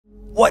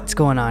What's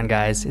going on,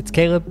 guys? It's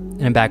Caleb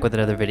and I'm back with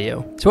another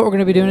video. So what we're going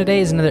to be doing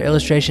today is another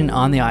illustration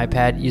on the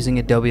iPad using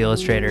Adobe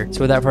Illustrator.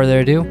 So without further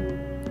ado,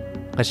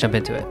 let's jump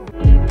into it.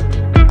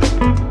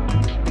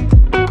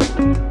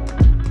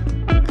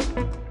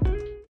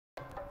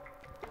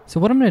 So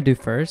what I'm going to do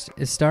first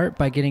is start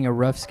by getting a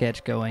rough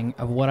sketch going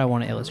of what I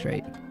want to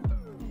illustrate.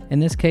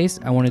 In this case,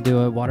 I want to do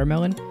a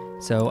watermelon,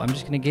 so I'm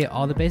just going to get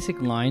all the basic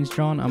lines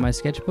drawn on my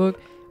sketchbook,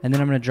 and then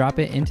I'm going to drop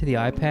it into the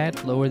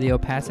iPad, lower the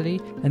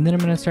opacity, and then I'm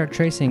going to start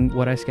tracing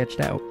what I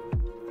sketched out.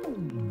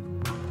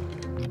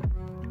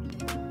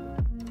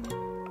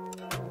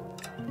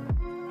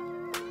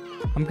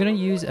 I'm going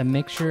to use a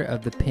mixture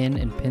of the pen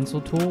and pencil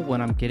tool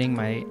when I'm getting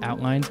my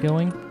outlines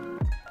going.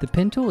 The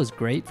pen tool is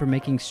great for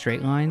making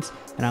straight lines,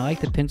 and I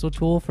like the pencil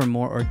tool for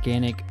more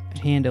organic,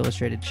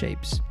 hand-illustrated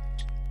shapes.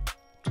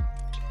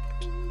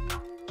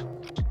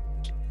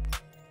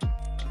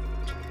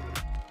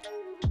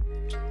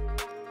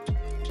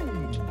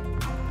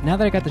 Now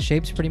that I got the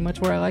shapes pretty much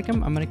where I like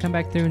them, I'm going to come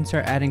back through and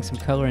start adding some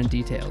color and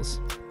details.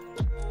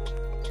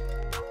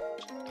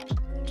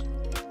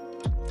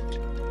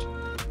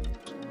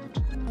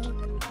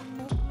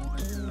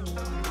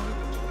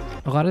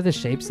 A lot of the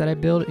shapes that I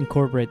build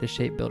incorporate the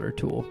shape builder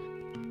tool.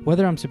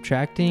 Whether I'm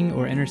subtracting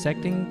or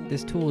intersecting,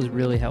 this tool is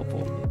really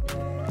helpful.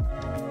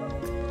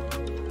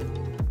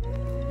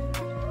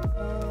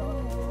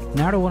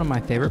 Now to one of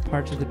my favorite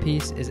parts of the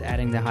piece is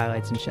adding the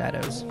highlights and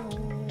shadows.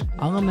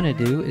 All I'm going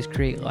to do is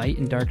create light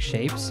and dark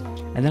shapes,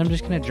 and then I'm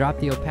just going to drop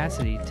the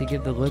opacity to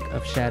give the look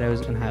of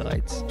shadows and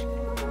highlights.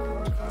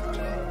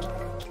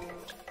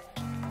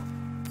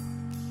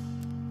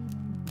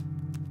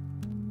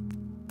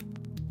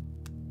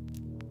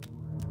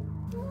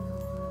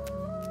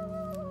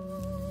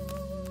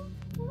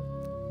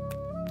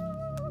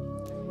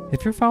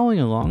 If you're following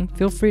along,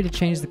 feel free to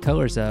change the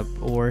colors up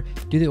or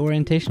do the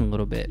orientation a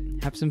little bit.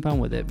 Have some fun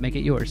with it, make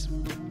it yours.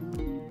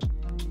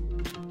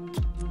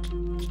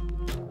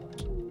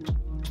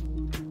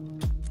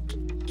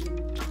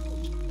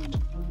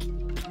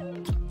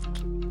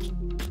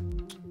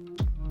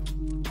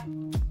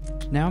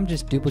 Now I'm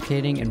just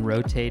duplicating and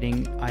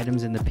rotating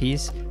items in the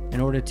piece in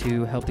order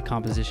to help the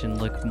composition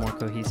look more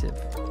cohesive.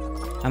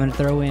 I'm going to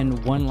throw in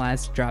one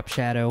last drop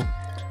shadow,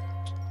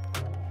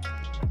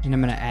 and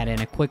I'm going to add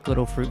in a quick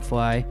little fruit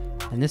fly,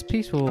 and this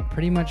piece will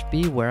pretty much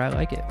be where I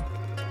like it.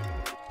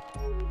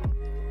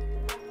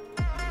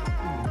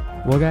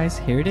 Well guys,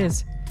 here it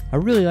is. I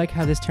really like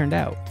how this turned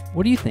out.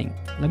 What do you think?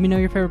 Let me know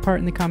your favorite part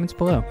in the comments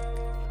below.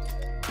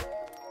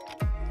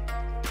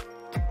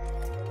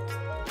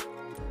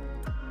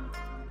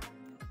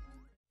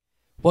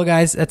 Well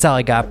guys, that's all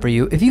I got for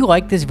you. If you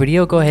like this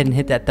video, go ahead and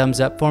hit that thumbs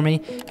up for me.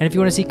 And if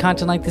you want to see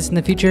content like this in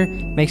the future,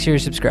 make sure you're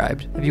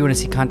subscribed. If you want to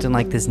see content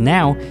like this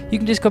now, you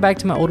can just go back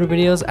to my older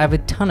videos. I have a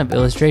ton of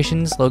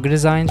illustrations, logo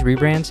designs,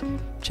 rebrands.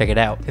 Check it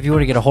out. If you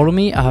want to get a hold of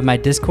me, I'll have my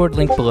Discord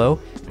link below.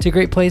 It's a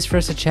great place for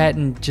us to chat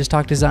and just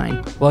talk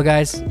design. Well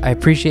guys, I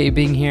appreciate you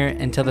being here.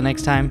 Until the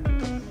next time,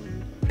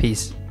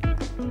 peace.